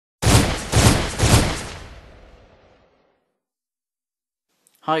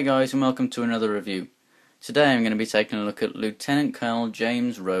Hi guys and welcome to another review. Today I'm going to be taking a look at Lieutenant Colonel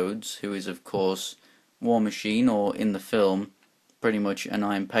James Rhodes, who is of course War Machine, or in the film pretty much an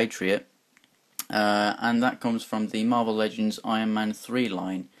Iron Patriot, and that comes from the Marvel Legends Iron Man 3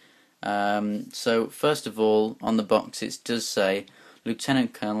 line. So first of all, on the box it does say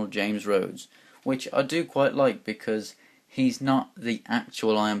Lieutenant Colonel James Rhodes, which I do quite like because he's not the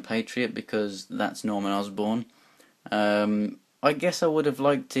actual Iron Patriot, because that's Norman Osborn. I guess I would have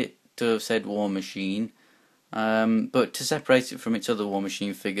liked it to have said War Machine, but to separate it from its other War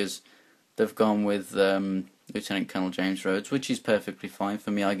Machine figures, they've gone with Lieutenant Colonel James Rhodes, which is perfectly fine for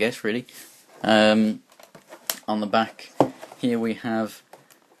me, I guess, really. On the back here we have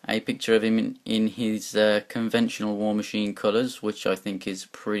a picture of him in his conventional War Machine colours, which I think is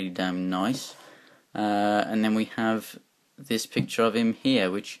pretty damn nice. And then we have this picture of him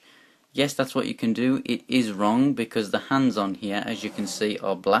here, which, yes, that's what you can do. It is wrong because the hands on here, as you can see,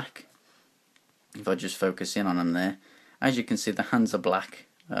 are black. If I just focus in on them there, as you can see, the hands are black.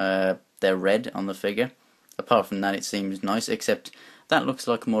 They're red on the figure. Apart from that, it seems nice, except that looks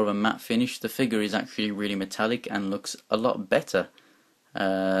like more of a matte finish. The figure is actually really metallic and looks a lot better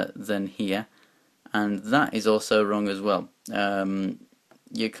than here. And that is also wrong as well.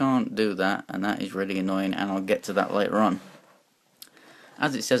 You can't do that, and that is really annoying, and I'll get to that later on.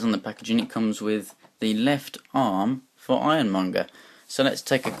 As it says on the packaging, it comes with the left arm for Ironmonger. So let's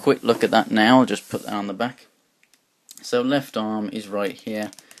take a quick look at that now. I'll just put that on the back. So left arm is right here.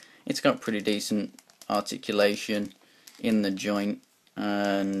 It's got pretty decent articulation in the joint,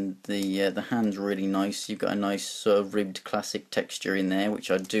 and the hand's really nice. You've got a nice sort of ribbed classic texture in there, which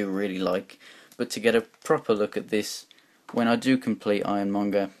I do really like. But to get a proper look at this, when I do complete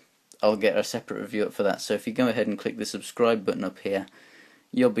Ironmonger, I'll get a separate review up for that. So if you go ahead and click the subscribe button up here,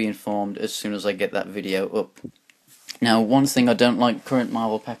 you'll be informed as soon as I get that video up. Now, one thing I don't like current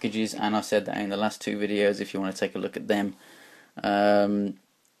Marvel packages, and I said that in the last two videos if you want to take a look at them,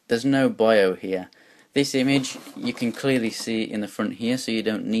 there's no bio here. This image you can clearly see in the front here, so you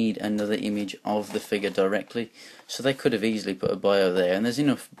don't need another image of the figure directly. So they could have easily put a bio there, and there's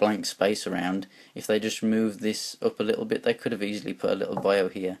enough blank space around. If they just move this up a little bit, they could have easily put a little bio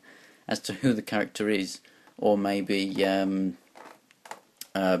here as to who the character is, or maybe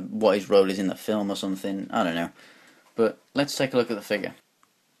what his role is in the film or something, I don't know. But let's take a look at the figure.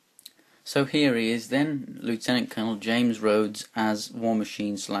 So here he is then, Lieutenant Colonel James Rhodes as War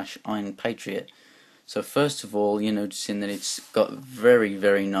Machine / Iron Patriot. So first of all, you're noticing that it's got very,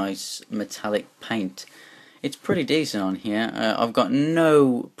 very nice metallic paint. It's pretty decent on here. I've got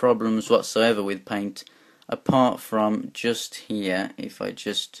no problems whatsoever with paint, apart from just here. If I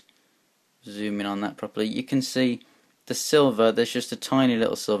just zoom in on that properly, you can see the silver. There's just a tiny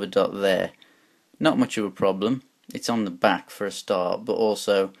little silver dot there. Not much of a problem. It's on the back for a start, but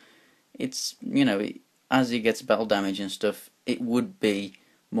also it's, as he gets battle damage and stuff, it would be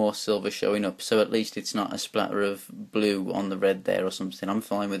more silver showing up, so at least it's not a splatter of blue on the red there or something. I'm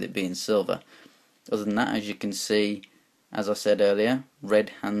fine with it being silver. Other than that, as you can see, as I said earlier,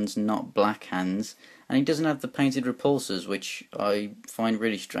 red hands, not black hands, and he doesn't have the painted repulsors, which I find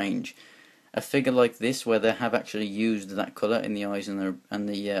really strange. A figure like this, where they have actually used that colour in the eyes and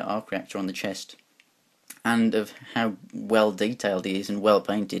the arc reactor on the chest, and of how well detailed he is and well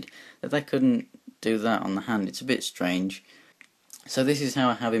painted, that they couldn't do that on the hand. It's a bit strange. So this is how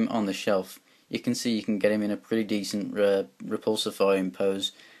I have him on the shelf. You can see you can get him in a pretty decent repulsor firing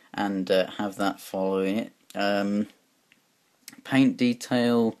pose and have that following it. Paint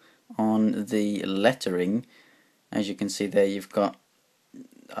detail on the lettering, as you can see there, you've got,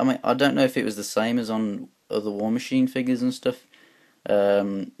 I don't know if it was the same as on other War Machine figures and stuff,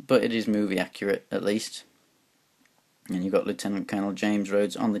 but it is movie accurate at least. And you've got Lieutenant Colonel James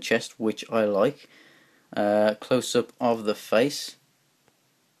Rhodes on the chest, which I like. Close up of the face.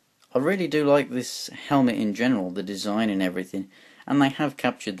 I really do like this helmet in general, the design and everything, and they have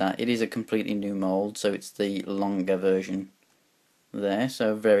captured that. It is a completely new mould, so it's the longer version there,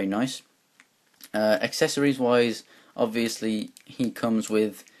 so very nice. Accessories wise, obviously he comes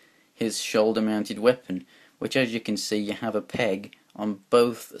with his shoulder mounted weapon, which, as you can see, you have a peg on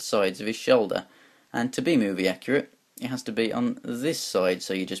both sides of his shoulder, and to be movie accurate it has to be on this side,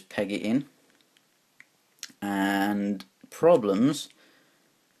 so you just peg it in, and problems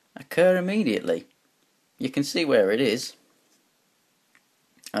occur immediately. You can see where it is.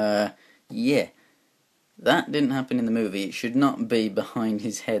 Yeah, that didn't happen in the movie. It should not be behind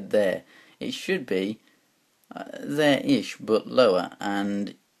his head there. It should be there-ish, but lower,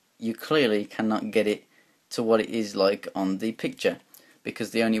 and you clearly cannot get it to what it is like on the picture,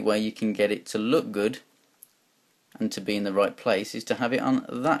 because the only way you can get it to look good and to be in the right place is to have it on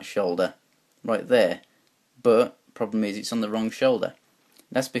that shoulder right there, but problem is it's on the wrong shoulder.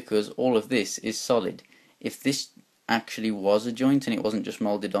 That's because all of this is solid. If this actually was a joint and it wasn't just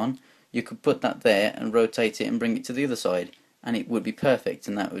moulded on, you could put that there and rotate it and bring it to the other side, and it would be perfect,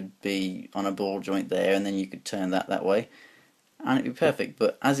 and that would be on a ball joint there, and then you could turn that way and it'd be perfect.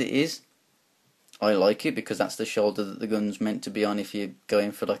 But as it is, I like it because that's the shoulder that the gun's meant to be on if you're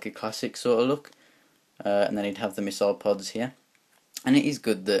going for like a classic sort of look. And then you'd have the missile pods here. And it is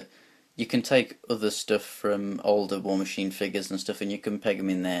good that you can take other stuff from older War Machine figures and stuff and you can peg them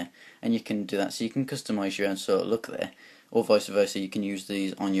in there, and you can do that, so you can customise your own sort of look there, or vice versa, you can use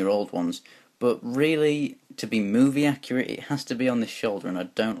these on your old ones. But really, to be movie accurate, it has to be on this shoulder, and I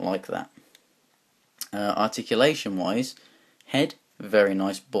don't like that. Articulation wise, head, very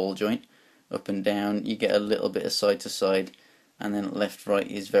nice ball joint, up and down, you get a little bit of side to side, and then left right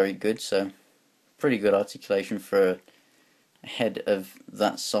is very good, so pretty good articulation for a head of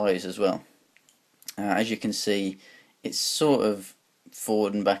that size as well. As you can see, it's sort of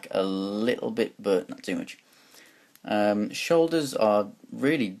forward and back a little bit, but not too much. Shoulders are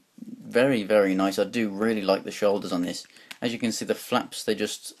really very, very nice. I do really like the shoulders on this. As you can see, the flaps, they're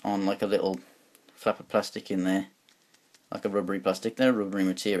just on like a little flap of plastic in there, like a rubbery plastic. They're a rubbery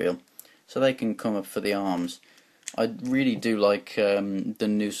material, so they can come up for the arms. I really do like the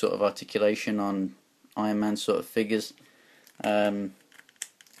new sort of articulation on Iron Man sort of figures.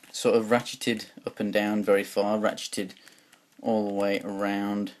 Sort of ratcheted up and down very far, ratcheted all the way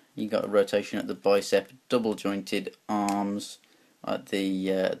around. You got a rotation at the bicep, double jointed arms at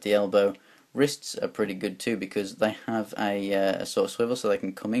the elbow. Wrists are pretty good too because they have a sort of swivel, so they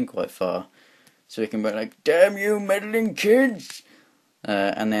can come in quite far. So we can be like, "Damn you, meddling kids!"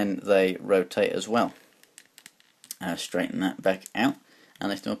 And then they rotate as well. Straighten that back out and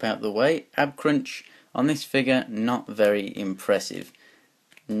lift them up out of the way. Ab crunch on this figure, not very impressive.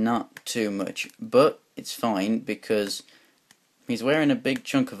 Not too much, but it's fine because he's wearing a big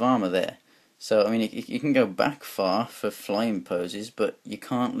chunk of armour there. So, I mean, you can go back far for flying poses, but you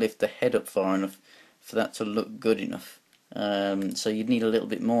can't lift the head up far enough for that to look good enough. So you'd need a little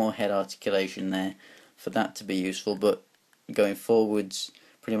bit more head articulation there for that to be useful, but going forwards,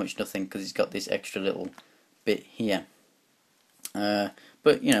 pretty much nothing because he's got this extra little bit here.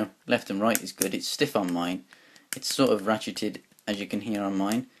 But, you know, left and right is good. It's stiff on mine. It's sort of ratcheted, as you can hear on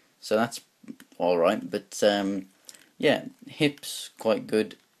mine, so that's alright, but yeah, hips quite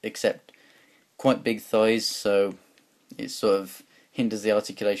good, except quite big thighs, so it sort of hinders the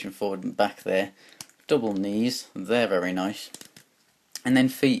articulation forward and back there. Double knees, they're very nice. And then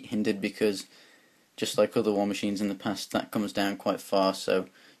feet hindered because, just like other War Machines in the past, that comes down quite far, so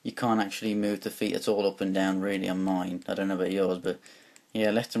you can't actually move the feet at all up and down really on mine. I don't know about yours, but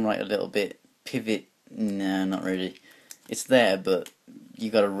yeah, left and right a little bit. Pivot, no, not really. It's there, but you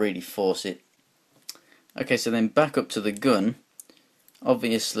got to really force it. Okay, so then back up to the gun.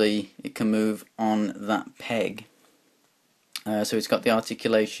 Obviously, it can move on that peg. So it's got the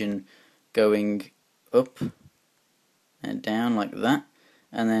articulation going up and down like that,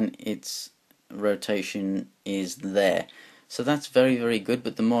 and then its rotation is there. So that's very, very good,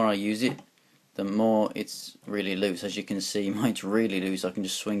 but the more I use it, the more it's really loose. As you can see, mine's really loose. I can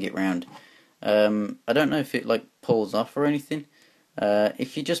just swing it round. I don't know if it like pulls off or anything.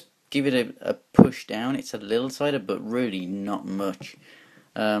 If you just give it a push down, it's a little tighter, but really not much.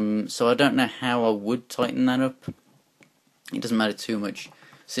 So I don't know how I would tighten that up. It doesn't matter too much.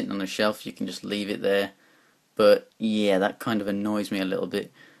 Sitting on the shelf, you can just leave it there. But yeah, that kind of annoys me a little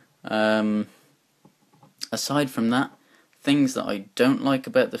bit. Aside from that, things that I don't like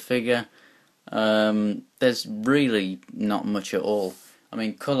about the figure, there's really not much at all. I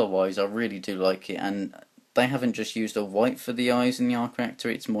mean, colour-wise, I really do like it, and they haven't just used a white for the eyes in the arc reactor,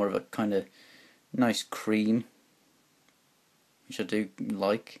 it's more of a kind of nice cream, which I do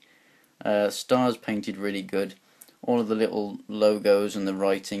like. Stars painted really good. All of the little logos and the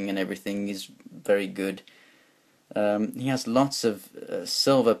writing and everything is very good. He has lots of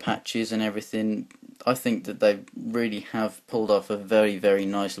silver patches and everything. I think that they really have pulled off a very, very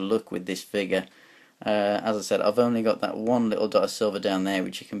nice look with this figure. As I said, I've only got that one little dot of silver down there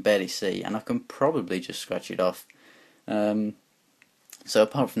which you can barely see, and I can probably just scratch it off. So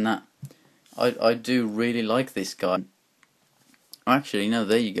apart from that, I do really like this guy. Actually, no,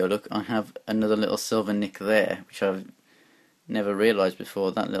 there you go, look, I have another little silver nick there, which I've never realised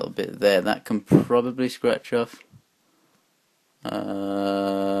before. That little bit there, that can probably scratch off.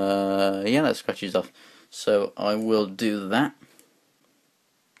 Yeah, that scratches off, so I will do that.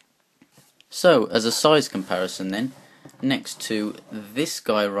 So, as a size comparison then, next to this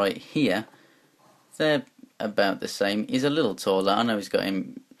guy right here, they're about the same. He's a little taller. I know I got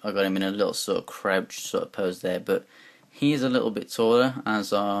him in a little sort of crouched sort of pose there, but he is a little bit taller,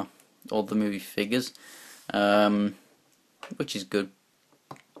 as are all the movie figures, which is good.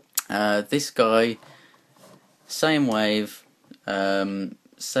 This guy, same wave,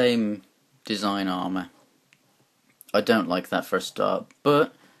 same design armor. I don't like that for a start,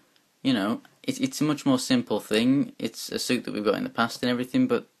 but you know, it's a much more simple thing. It's a suit that we've got in the past and everything,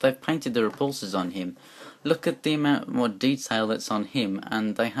 but they've painted the repulsors on him. Look at the amount more detail that's on him,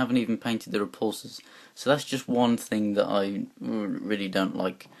 and they haven't even painted the repulsors. So that's just one thing that I really don't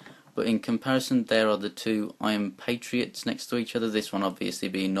like. But in comparison, there are the two Iron Patriots next to each other. This one obviously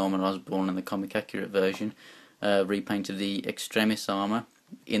being Norman Osborn in the comic accurate version, repainted the Extremis armor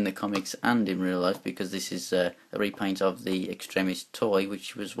in the comics and in real life, because this is a repaint of the Extremis toy,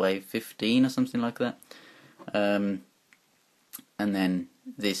 which was wave 15 or something like that. And then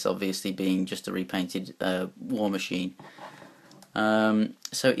this obviously being just a repainted War Machine.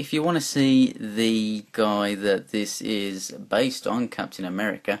 So if you want to see the guy that this is based on, Captain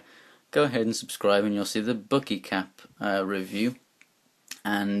America, go ahead and subscribe and you'll see the Bucky Cap review.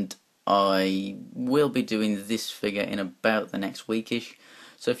 And I will be doing this figure in about the next weekish.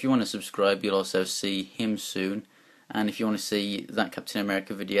 So if you want to subscribe, you'll also see him soon. And if you want to see that Captain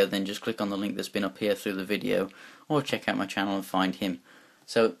America video, then just click on the link that's been up here through the video, or check out my channel and find him.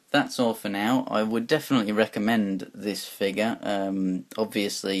 So that's all for now. I would definitely recommend this figure.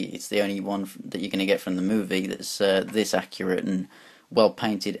 Obviously, it's the only one that you're going to get from the movie that's this accurate and well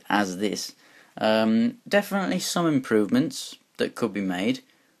painted as this. Definitely some improvements that could be made,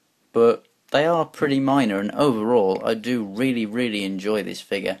 but they are pretty minor, and overall I do really enjoy this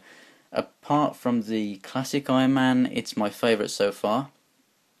figure. Apart from the classic Iron Man, it's my favourite so far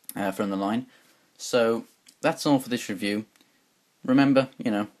from the line. So that's all for this review. Remember,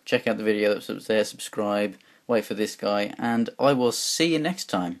 check out the video that's up there, subscribe, wait for this guy, and I will see you next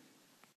time.